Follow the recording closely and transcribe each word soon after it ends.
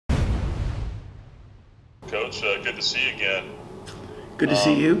Coach. Good to see you again. Good to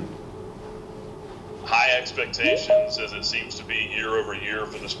see you. High expectations, as it seems to be year over year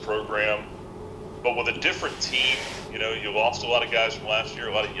for this program. But with a different team, you know, you lost a lot of guys from last year,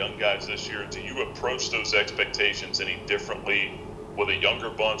 a lot of young guys this year. Do you approach those expectations any differently with a younger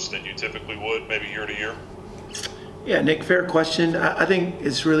bunch than you typically would, maybe year to year? Yeah, Nick, fair question. I think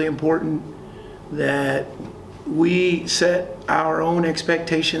it's really important that we set our own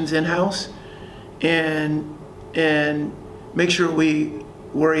expectations in-house and make sure we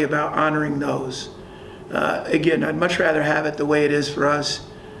worry about honoring those. Again, I'd much rather have it the way it is for us,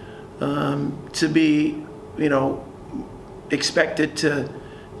 to be, you know, expected to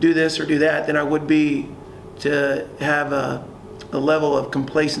do this or do that, than I would be to have a level of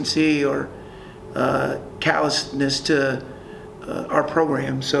complacency or callousness to our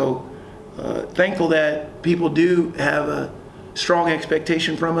program. So thankful that people do have a strong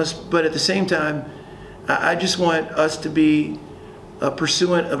expectation from us, but at the same time, I just want us to be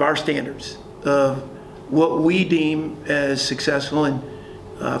pursuant of our standards, of what we deem as successful. And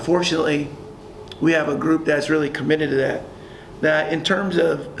fortunately, we have a group that's really committed to that. Now, in terms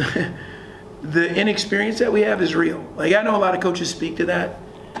of the inexperience that we have is real. Like, I know a lot of coaches speak to that,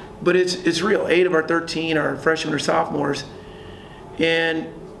 but it's real. 8 of our 13 are freshmen or sophomores, and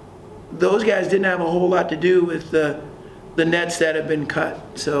those guys didn't have a whole lot to do with the nets that have been cut.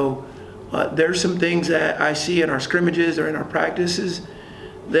 So there's some things that I see in our scrimmages or in our practices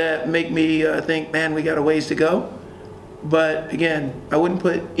that make me think, man, we got a ways to go. But again, I wouldn't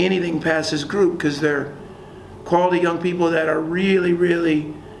put anything past this group, because they're quality young people that are really,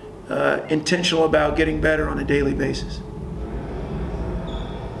 really intentional about getting better on a daily basis.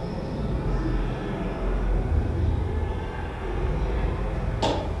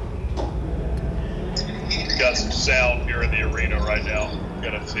 Got some sound here in the arena right now.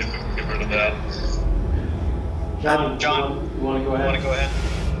 Gotta see if we can get rid of that. John, you want to go ahead?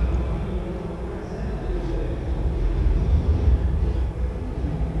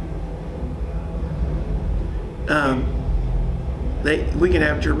 We can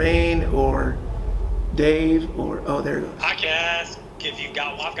have Jermaine or Dave or, oh, there it goes. I can ask if you've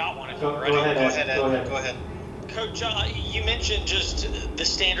got one. I've got one. If Go you're ready. ahead. Go ahead. Coach, you mentioned just the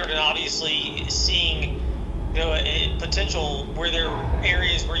standard and obviously seeing, you know, potential where there are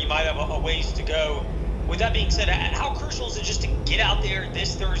areas where you might have a ways to go. With that being said, how crucial is it just to get out there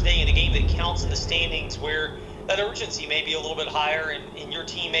this Thursday in a game that counts in the standings, where that urgency may be a little bit higher, and your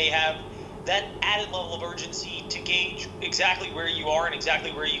team may have that added level of urgency to gauge exactly where you are and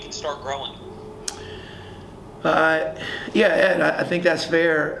exactly where you can start growing? Yeah, Ed, I think that's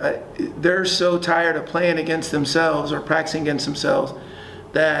fair. They're so tired of playing against themselves or practicing against themselves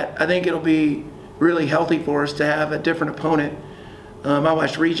that I think it'll be really healthy for us to have a different opponent. I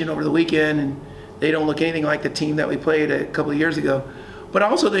watched Region over the weekend, and they don't look anything like the team that we played a couple of years ago. But I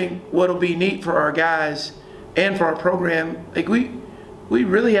also think what'll be neat for our guys and for our program, like we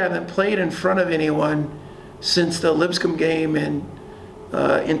really haven't played in front of anyone since the Lipscomb game in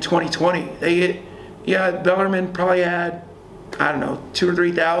 2020. Bellarmine probably had, I don't know, 2,000 or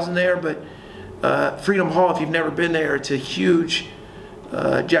 3,000 there, but Freedom Hall, if you've never been there, it's a huge,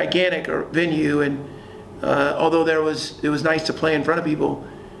 gigantic venue, and although it was nice to play in front of people,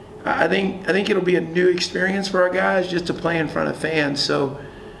 I think it'll be a new experience for our guys just to play in front of fans. So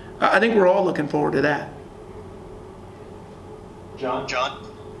I think we're all looking forward to that. John?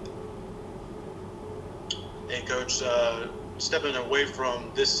 Hey, Coach. Stepping away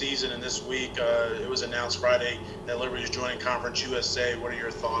from this season and this week, it was announced Friday that Liberty is joining Conference USA. What are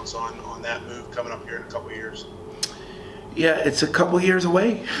your thoughts on that move coming up here in a couple of years? Yeah, it's a couple of years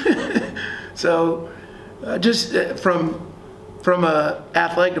away. So just from a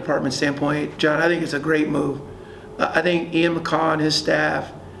athletic department standpoint, John, I think it's a great move. I think Ian McKay and his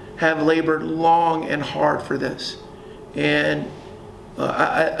staff have labored long and hard for this. And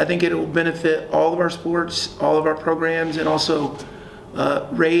I think it will benefit all of our sports, all of our programs, and also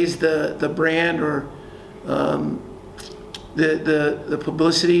raise the brand or the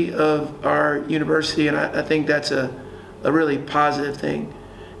publicity of our university, and I think that's a really positive thing.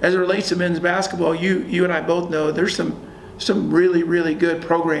 As it relates to men's basketball, you and I both know there's some really, really good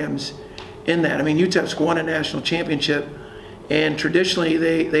programs in that. I mean, UTEP's won a national championship, and traditionally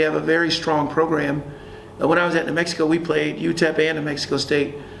they have a very strong program. When I was at New Mexico, we played UTEP and New Mexico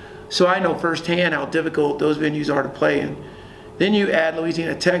State. So I know firsthand how difficult those venues are to play in. Then you add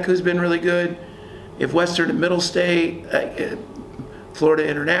Louisiana Tech, who's been really good. If Western and Middle State, Florida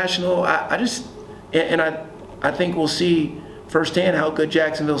International, I think we'll see firsthand how good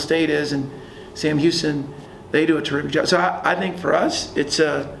Jacksonville State is, and Sam Houston, they do a terrific job. So I think for us, it's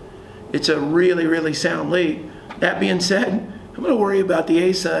it's a really, really sound league. That being said, I'm going to worry about the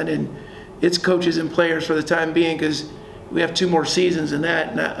ASUN and its coaches and players for the time being, because we have 2 more seasons in that,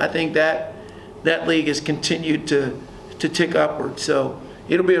 and I think that league has continued to tick upward. So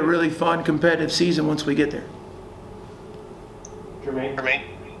it'll be a really fun, competitive season once we get there. Jermaine?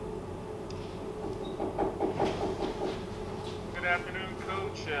 Good afternoon,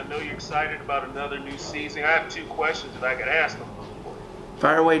 Coach. I know you're excited about another new season. I have 2 questions that I could ask them.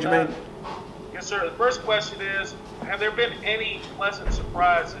 Fire away, Jermaine. Yes, sir. The first question is, have there been any pleasant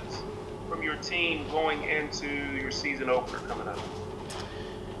surprises from your team going into your season opener coming up?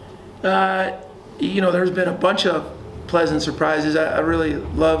 There's been a bunch of pleasant surprises. I really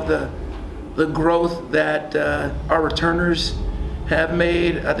love the growth that our returners have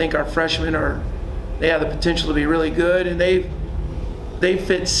made. I think our freshmen they have the potential to be really good, and they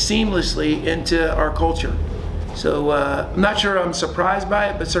fit seamlessly into our culture. So I'm not sure I'm surprised by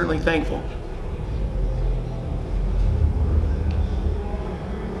it, but certainly thankful.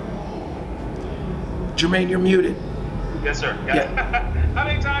 Jermaine, you're muted. Yes, sir. Yeah. How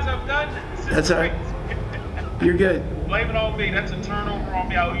many times I've done this? That's all right. You're good. Blame it on me. That's a turnover on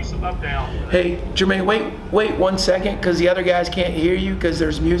me. I owe you some up down. Hey, Jermaine, wait 1 second, because the other guys can't hear you because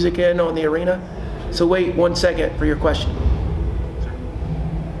there's music in on the arena. So wait 1 second for your question.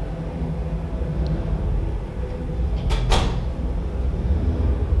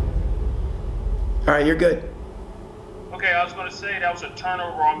 All right, you're good. Okay, I was going to say that was a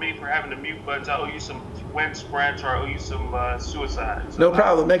turnover on me for having the mute buttons. I owe you some wind sprints, or I owe you some suicide. So No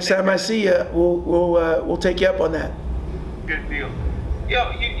problem. Next time I see you, we'll take you up on that. Good deal.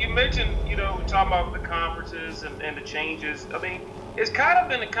 You mentioned, talking about the conferences and the changes. I mean, it's kind of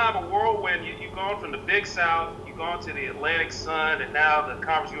been a kind of a whirlwind. You've gone from the Big South, you've gone to the Atlantic Sun, and now the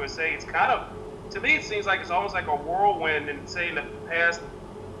Conference USA. It's kind of, to me, it seems like it's almost like a whirlwind, and say in the past,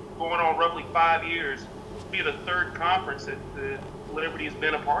 going on roughly 5 years, be the 3rd conference that the Liberty has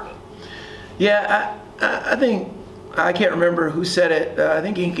been a part of. Yeah, I think, I can't remember who said it. I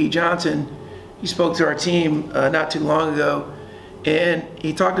think Inky Johnson, he spoke to our team not too long ago, and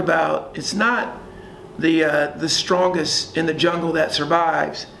he talked about it's not the strongest in the jungle that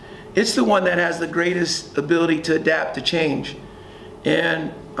survives. It's the one that has the greatest ability to adapt to change.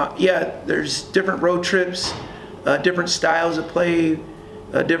 And yeah, there's different road trips, different styles of play,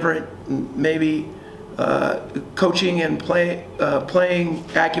 different maybe coaching and playing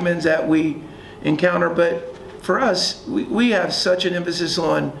acumens that we encounter. But for us, we have such an emphasis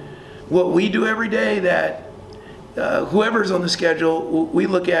on what we do every day that whoever's on the schedule, we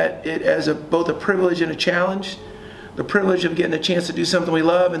look at it as both a privilege and a challenge. The privilege of getting a chance to do something we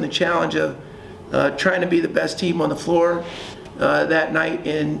love, and the challenge of trying to be the best team on the floor that night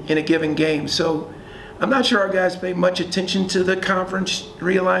in a given game. So I'm not sure our guys pay much attention to the conference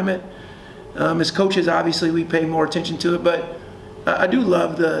realignment. As coaches, obviously, we pay more attention to it, but I do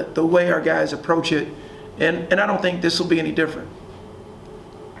love the way our guys approach it, and I don't think this will be any different.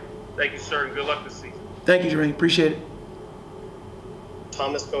 Thank you, sir, and good luck this season. Thank you, Jermaine. Appreciate it.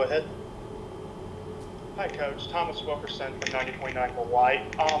 Thomas, go ahead. Hi, Coach. Thomas Wilkerson from 90.9 Hawaii.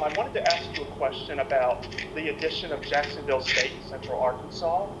 I wanted to ask you a question about the addition of Jacksonville State and Central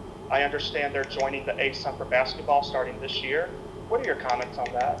Arkansas. I understand they're joining the ASUN for basketball starting this year. What are your comments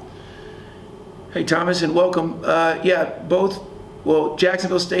on that? Hey, Thomas, and welcome. Yeah,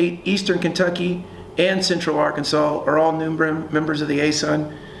 Jacksonville State, Eastern Kentucky, and Central Arkansas are all new members of the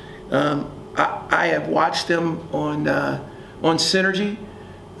ASUN. I have watched them on Synergy.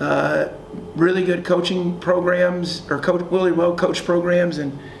 Really good coaching programs, or really well coached programs,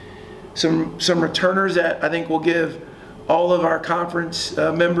 and some returners that I think will give all of our conference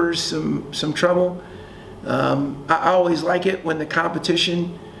members some trouble. I always like it when the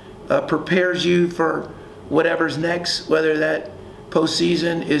competition prepares you for whatever's next, whether that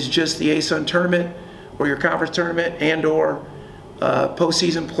postseason is just the ASUN tournament or your conference tournament, and or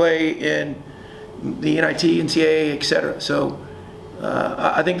postseason play in the NIT, NCAA, etc. So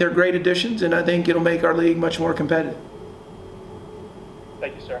I think they're great additions, and I think it'll make our league much more competitive.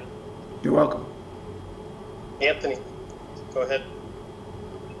 Thank you, sir. You're welcome. Anthony, go ahead.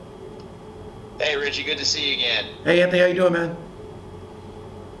 Hey, Ritchie, good to see you again. Hey, Anthony, how you doing, man?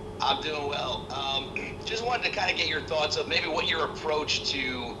 I'm doing well. Just wanted to kind of get your thoughts of maybe what your approach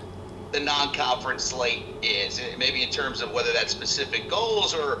to the non-conference slate is, maybe in terms of whether that's specific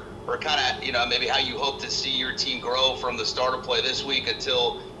goals or kind of, maybe how you hope to see your team grow from the start of play this week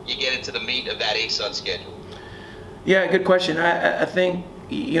until you get into the meat of that ASUN schedule. Yeah, good question. I think,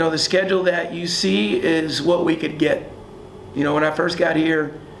 the schedule that you see is what we could get. When I first got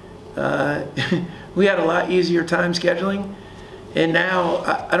here, we had a lot easier time scheduling. And now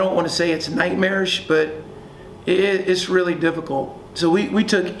I don't want to say it's nightmarish, but it's really difficult. So we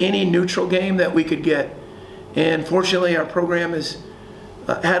took any neutral game that we could get, and fortunately our program has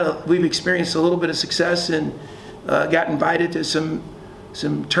we've experienced a little bit of success and got invited to some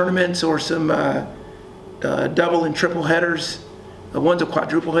tournaments or some double and triple headers. One's a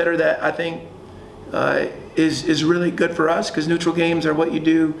quadruple header that I think is really good for us, because neutral games are what you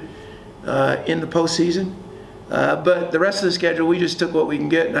do in the postseason. But the rest of the schedule, we just took what we can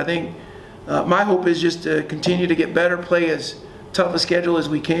get, and I think my hope is just to continue to get better, play as tough a schedule as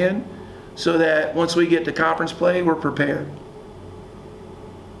we can, so that once we get to conference play, we're prepared.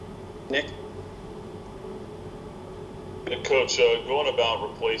 Nick? Coach, going about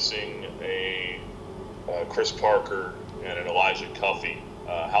replacing a Chris Parker and an Elijah Cuffey,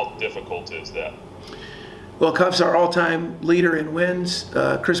 how difficult is that? Well, Cuff's our all-time leader in wins.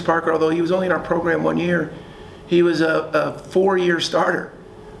 Chris Parker, although he was only in our program 1 year, he was a 4-year starter.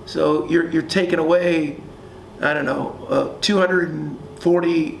 So you're taking away, I don't know,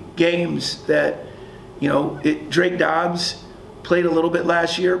 240 games that, Drake Dobbs played a little bit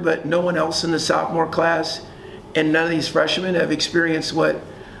last year, but no one else in the sophomore class and none of these freshmen have experienced what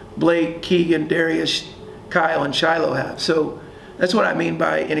Blake, Keegan, Darius, Kyle, and Shiloh have. So that's what I mean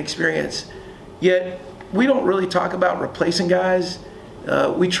by inexperience. Yet we don't really talk about replacing guys.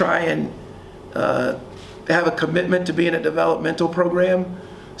 We try and have a commitment to being a developmental program.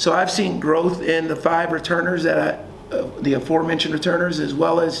 So I've seen growth in the 5 returners that the aforementioned returners, as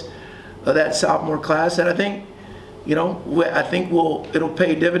well as that sophomore class. And I think, it'll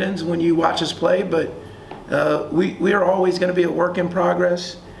pay dividends when you watch us play. But we are always going to be a work in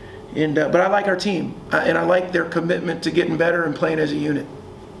progress. And but I like our team, and I like their commitment to getting better and playing as a unit.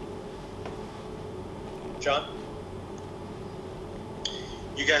 John?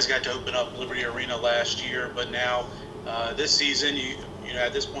 You guys got to open up Liberty Arena last year, but now this season, you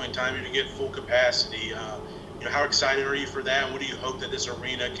at this point in time, you get full capacity. How excited are you for that? And what do you hope that this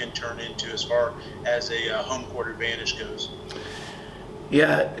arena can turn into as far as a home court advantage goes?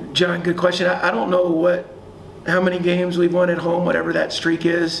 Yeah, John, good question. I don't know how many games we've won at home, whatever that streak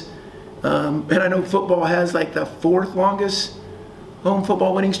is. And I know football has like the 4th longest home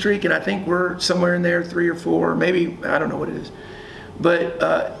football winning streak, and I think we're somewhere in there, 3 or 4, maybe, I don't know what it is. But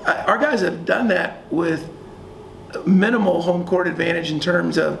our guys have done that with minimal home court advantage in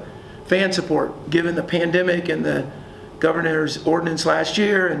terms of fan support, given the pandemic and the governor's ordinance last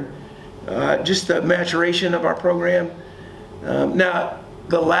year, and just the maturation of our program. Now,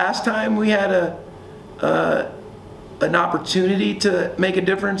 the last time we had an opportunity to make a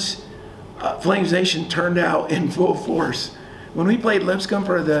difference, Flames Nation turned out in full force. When we played Lipscomb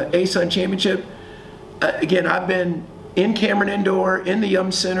for the ASUN Championship, again, I've been in Cameron Indoor, in the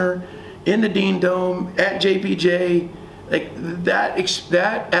Yum Center, in the Dean Dome, at JPJ. Like that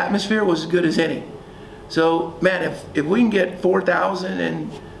atmosphere was as good as any. So, man, if we can get 4,000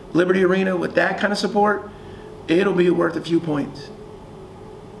 in Liberty Arena with that kind of support, it'll be worth a few points.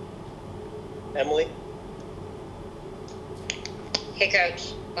 Emily? Hey,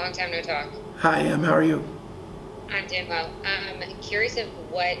 Coach. Long time no talk. Hi, Em. How are you? I'm doing well. I'm curious of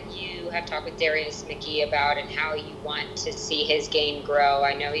what you have talked with Darius McKay about and how you want to see his game grow.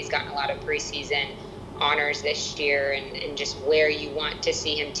 I know he's gotten a lot of preseason honors this year, and just where you want to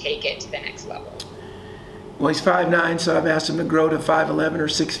see him take it to the next level. Well, he's 5'9", so I've asked him to grow to 5'11" or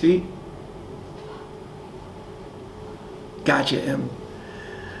 6 feet. Gotcha, Em.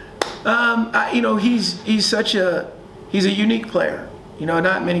 He's a unique player.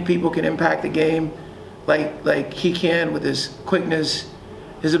 Not many people can impact the game like he can, with his quickness,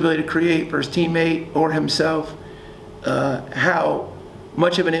 his ability to create for his teammate or himself, how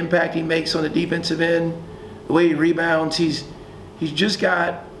much of an impact he makes on the defensive end, the way he rebounds. He's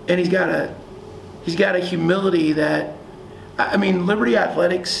got a humility that, Liberty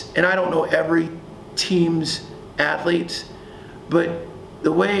Athletics, and I don't know every team's athletes, but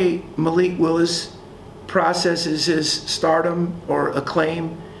the way Malik Willis processes his stardom or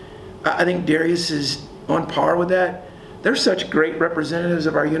acclaim, I think Darius is on par with that. They're such great representatives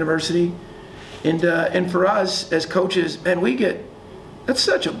of our university, and for us as coaches, man, that's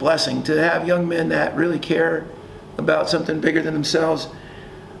such a blessing to have young men that really care about something bigger than themselves.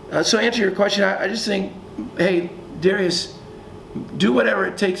 So to answer your question, I just think, hey, Darius, do whatever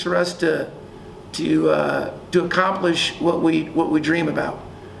it takes for us to accomplish what we dream about.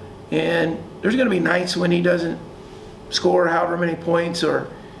 And there's going to be nights when he doesn't score however many points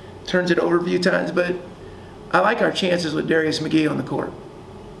or turns it over a few times, but I like our chances with Darius McKay on the court.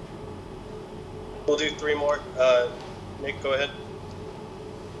 We'll do 3 more. Nick, go ahead.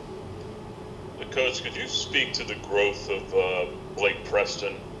 Coach, could you speak to the growth of Blake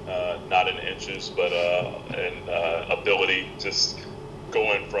Preston, not in inches, but in ability, just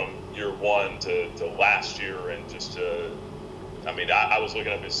going from year one to last year, and just I mean, I was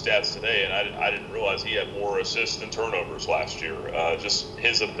looking up his stats today, and I didn't realize he had more assists than turnovers last year. Just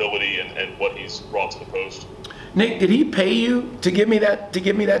his ability and what he's brought to the post. Nick, did he pay you to give me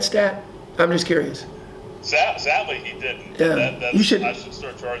that stat? I'm just curious. Sadly, he didn't. Yeah, I should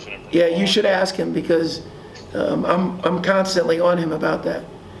start charging him. Yeah, you should ask him, because I'm constantly on him about that.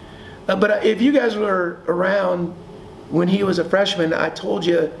 But if you guys were around when he was a freshman, I told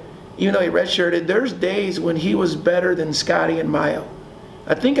you, even though he redshirted, there's days when he was better than Scotty and Mayo.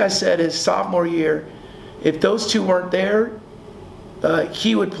 I think I said his sophomore year, if those two weren't there,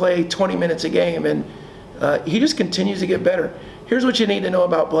 he would play 20 minutes a game, and he just continues to get better. Here's what you need to know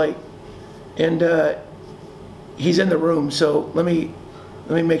about Blake, and he's in the room, so let me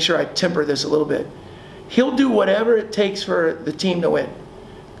make sure I temper this a little bit. He'll do whatever it takes for the team to win.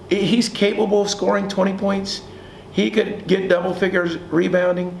 He's capable of scoring 20 points. He could get double figures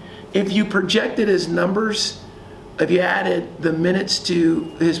rebounding. If you projected his numbers, if you added the minutes to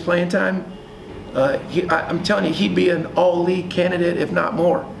his playing time, I'm telling you, he'd be an all-league candidate, if not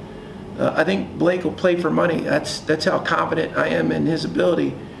more. I think Blake will play for money. That's how confident I am in his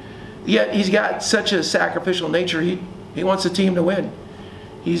ability. Yet he's got such a sacrificial nature. He wants the team to win.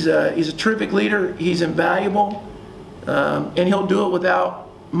 He's a terrific leader. He's invaluable, and he'll do it without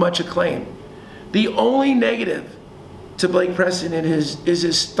much acclaim. The only negative to Blake Preston is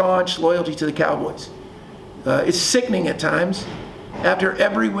his staunch loyalty to the Cowboys. It's sickening at times. After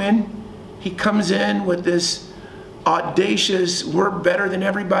every win, he comes in with this audacious, we're better than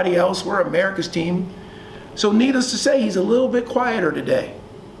everybody else, we're America's team. So needless to say, he's a little bit quieter today.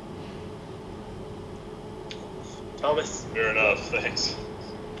 Thomas. Fair enough, thanks.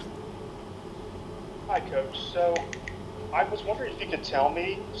 Hi, Coach. So I was wondering if you could tell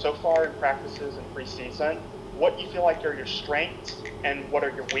me, so far in practices and preseason, what you feel like are your strengths and what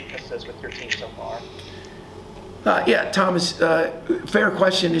are your weaknesses with your team so far? Yeah, Thomas, fair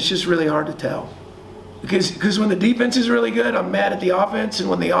question. It's just really hard to tell. Because when the defense is really good, I'm mad at the offense, and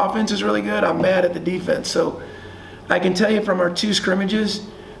when the offense is really good, I'm mad at the defense. So I can tell you from our two scrimmages,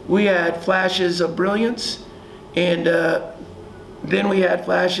 we had flashes of brilliance, and then we had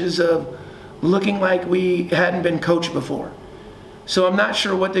flashes of looking like we hadn't been coached before. So I'm not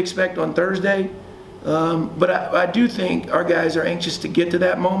sure what to expect on Thursday, but I do think our guys are anxious to get to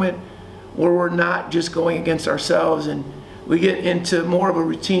that moment where we're not just going against ourselves, and we get into more of a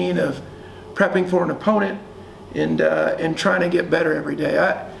routine of prepping for an opponent and trying to get better every day.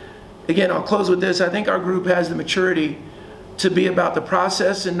 Again, I'll close with this. I think our group has the maturity to be about the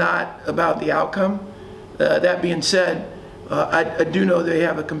process and not about the outcome. That being said, I do know they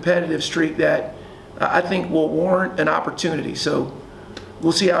have a competitive streak that I think will warrant an opportunity. So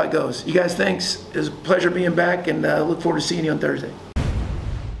we'll see how it goes. You guys, thanks. It was a pleasure being back, and look forward to seeing you on Thursday.